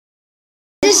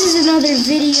this is another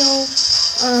video,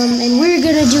 and we're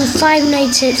gonna do Five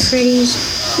Nights at Freddy's.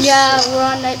 Yeah, we're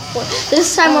on night 4.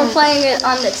 This time we're playing it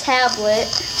on the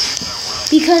tablet.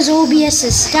 Because OBS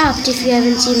has stopped. If you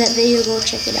haven't seen that video, go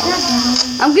check it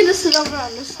out. I'm gonna sit over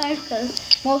on this side because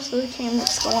most of the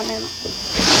camera's going in.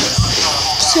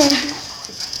 So,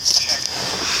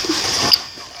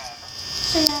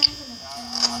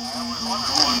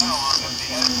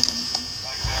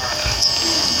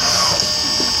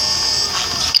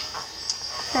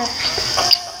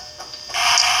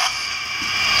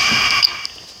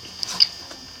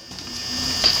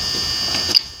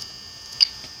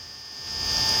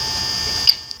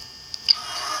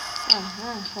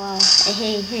 wow.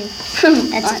 Hey.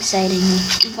 that's exciting.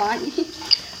 Bonnie.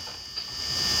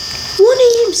 1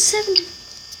 a.m. 7.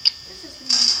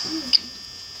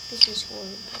 This is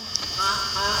horrible.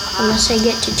 Unless I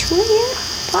get to 2 a.m.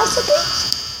 possibly.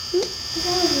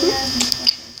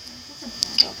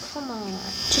 Oh, come on.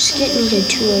 Just get me to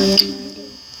 2 a.m. already.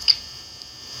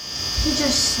 He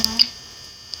just said.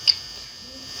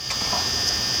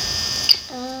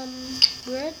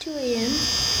 We're at 2 a.m.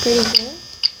 Pretty good.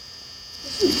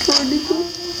 Pretty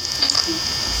good.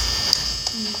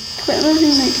 Quit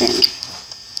moving my camera.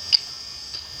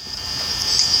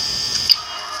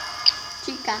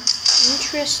 Chica.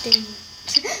 Interesting.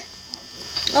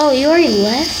 Oh, you already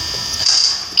left?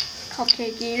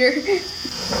 Cupcake eater.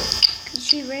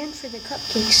 She ran for the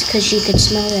cupcakes because she could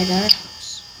smell it at our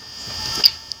house.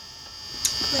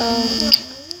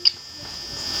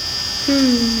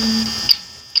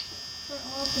 We're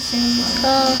all the same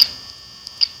one.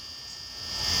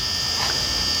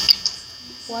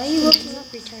 Why are you looking up,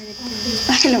 retarded?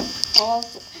 I know.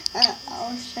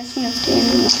 I was checking if the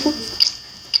animals.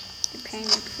 They're paying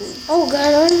the food. Oh,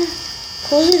 God.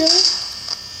 Close it up.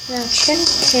 Now check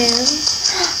him.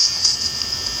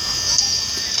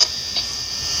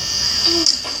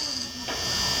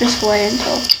 Just wait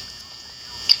until.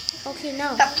 Okay,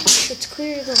 now it's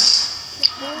clear to go.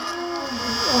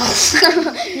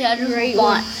 Yeah, just Right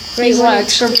want. Right Like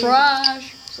surprise.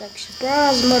 It's like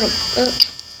surprise, mother.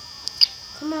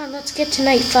 Come on, let's get to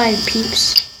night 5,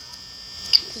 peeps.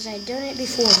 Because I've done it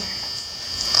before.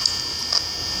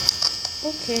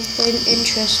 Okay,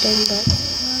 interesting, but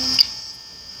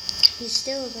he's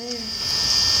still there.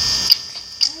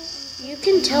 You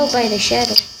can tell by the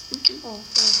shadow. Oh,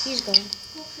 yeah, he's gone.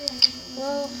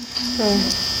 Well,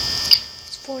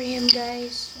 it's 4 a.m.,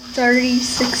 guys.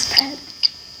 36 pet.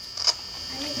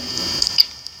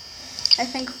 I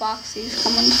think Foxy's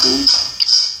coming soon.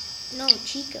 No,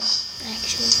 Chica,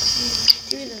 actually.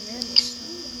 Through the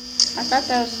vents. I thought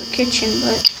that was the kitchen,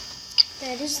 but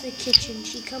That is the kitchen.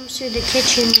 She comes through the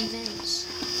kitchen vents.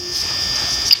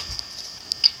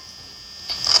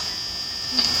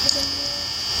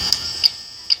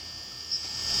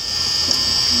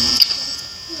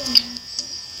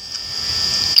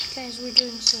 Guys, we're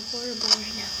doing so horrible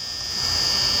right now.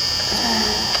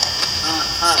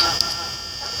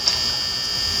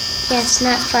 Yeah, it's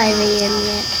not 5 a.m.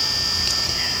 yet.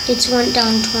 It's went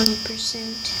down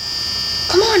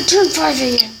 20%. Come on, turn 5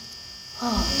 a.m.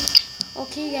 Oh.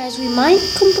 Okay, guys, we might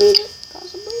complete it,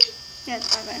 possibly. yeah,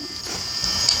 it's fine.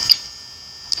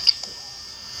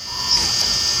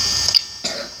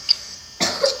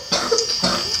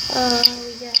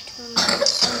 We got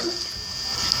 20%.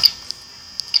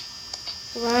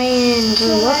 Ryan,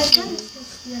 we're lucky.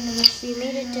 We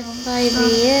made it to 5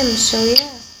 a.m., so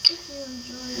yeah.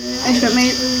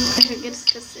 If it gets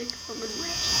to 6,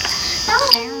 I'm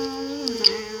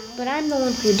But I'm the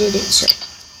one who did it, so.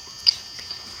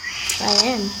 I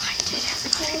am. I did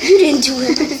everything. You didn't do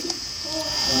it.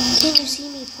 Can you see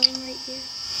me playing right here?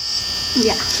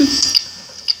 Yeah.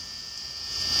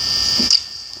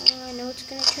 Oh, I know it's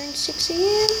gonna turn 6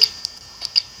 a.m.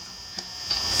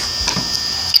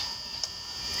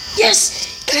 Yes!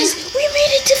 Guys, we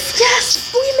made it to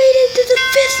we made it to the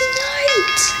 5th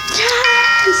night!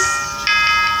 Yes!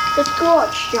 Let's go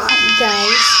outside,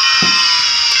 Guys,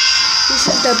 this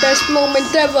is the best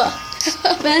moment ever.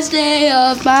 Best day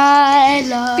of my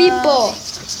life.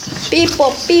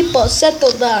 People,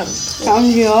 settle down.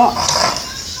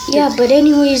 yeah, but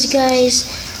anyways, guys,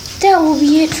 that will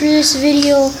be it for this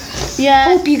video.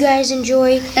 Yeah. Hope you guys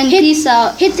enjoy. And peace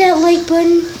out. Hit that like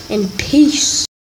button, and peace.